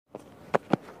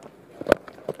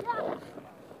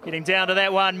Getting down to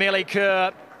that one, Millie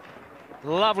Kerr.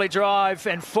 Lovely drive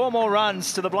and 4 more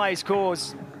runs to the Blaze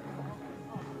cause.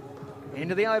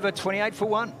 Into the over, 28 for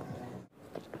 1.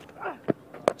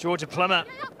 Georgia Plymmer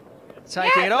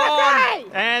taking it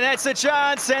on. And that's the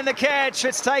chance and the catch.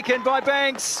 It's taken by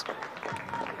Banks.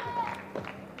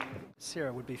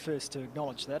 Sarah would be first to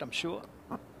acknowledge that, I'm sure.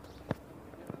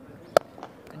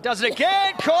 And does it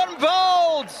again, caught and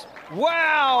bowled.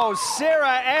 Wow,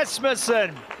 Sarah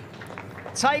Asmussen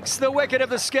takes the wicket of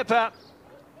the skipper.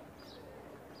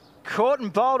 Caught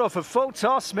and bowled off a full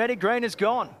toss. Maddie Green is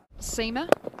gone. Seamer.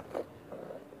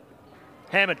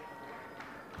 Hammond.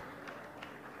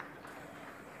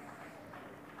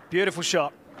 Beautiful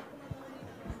shot.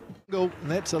 And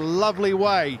that's a lovely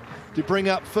way to bring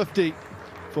up 50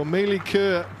 for Millie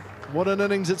Kerr. What an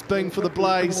innings it's been for the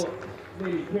Blaze.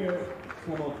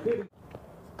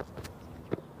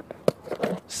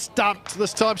 Stumped.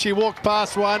 This time she walked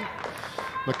past one.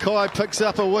 Mackay picks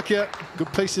up a wicket.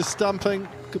 Good piece of stumping.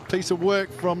 Good piece of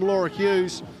work from Laura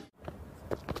Hughes.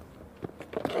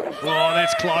 Oh,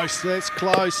 that's close. That's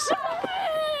close.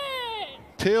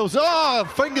 Peels. Oh,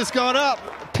 fingers gone up.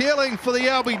 Peeling for the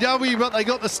LBW, but they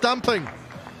got the stumping.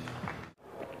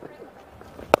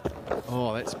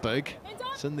 Oh, that's big.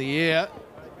 It's in the air.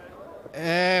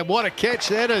 And what a catch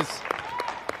that is.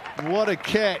 What a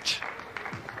catch.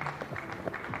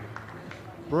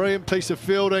 Brilliant piece of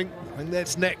fielding. And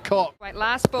that's Nat Cock. Wait,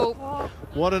 last ball.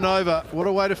 What an over. What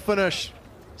a way to finish.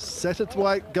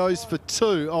 Satterthwaite goes for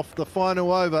 2 off the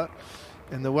final over.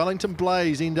 And the Wellington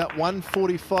Blaze end up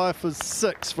 145 for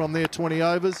 6 from their 20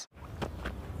 overs.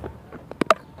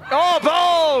 Oh,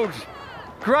 bold!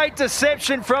 Great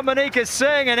deception from Monika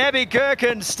Singh, and Abby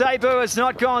Gherkin's debut has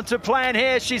not gone to plan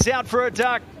here. She's out for a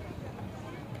duck.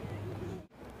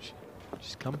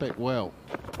 She's come back well.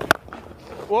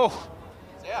 Whoa.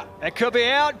 It could be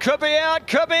out, could be out,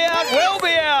 could be out, will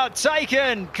be out.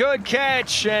 Taken, good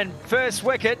catch, and first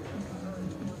wicket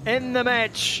in the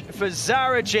match for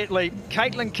Zara Jetley.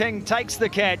 Caitlin King takes the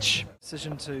catch.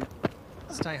 Decision to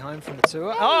stay home from the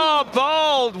tour. Oh,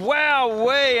 bold!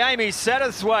 Wow-wee, Amy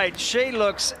Satterthwaite. She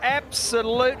looks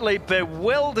absolutely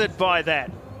bewildered by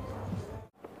that.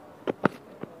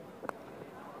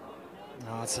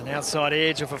 Oh, it's an outside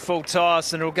edge of a full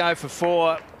toss, and it'll go for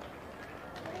 4.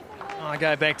 I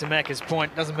go back to Macca's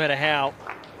point, doesn't matter how.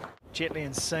 Jetley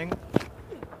and Singh.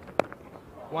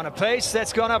 One apiece,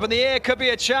 that's gone up in the air, could be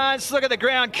a chance. Look at the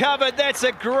ground covered, that's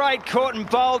a great caught and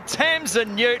bowled.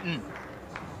 Tamsin Newton.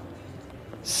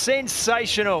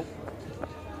 Sensational.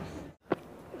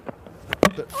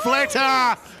 But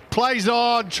Flatter plays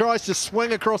on, tries to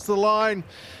swing across the line.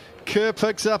 Kerr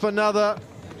picks up another.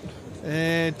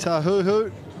 And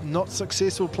Tahuhu, not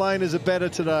successful playing as a batter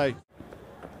today.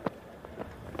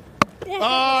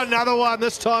 Oh, another one.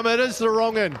 This time it is the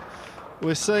wrong end.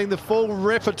 We're seeing the full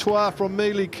repertoire from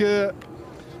Millie Kerr.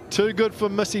 Too good for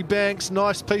Missy Banks.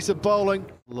 Nice piece of bowling.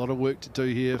 A lot of work to do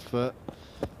here for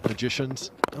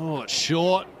Magicians. Oh, it's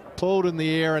short. Pulled in the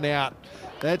air and out.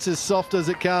 That's as soft as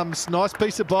it comes. Nice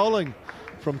piece of bowling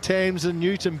from Tamsin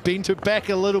Newton. Bent it back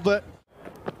a little bit.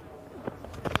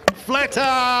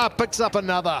 Flatter picks up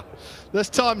another. This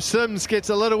time Sims gets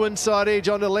a little inside edge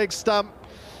on the leg stump.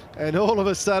 And all of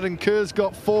a sudden, Kerr's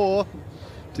got 4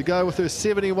 to go with her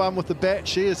 71 with the bat.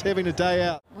 She is having a day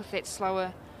out. With that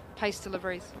slower pace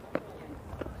deliveries.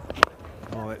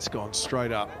 Oh, that's gone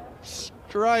straight up.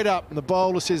 Straight up. And the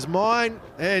bowler says, mine,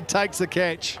 and takes the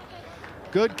catch.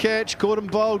 Good catch, caught and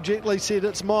bowled. Jetley said,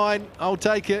 it's mine, I'll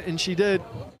take it, and she did.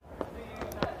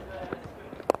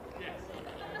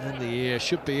 In the air,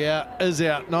 should be out, is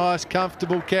out. Nice,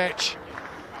 comfortable catch.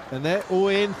 And that will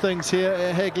end things here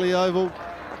at Hagley Oval.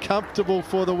 Comfortable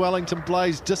for the Wellington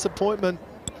Blaze. Disappointment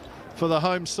for the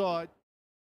home side.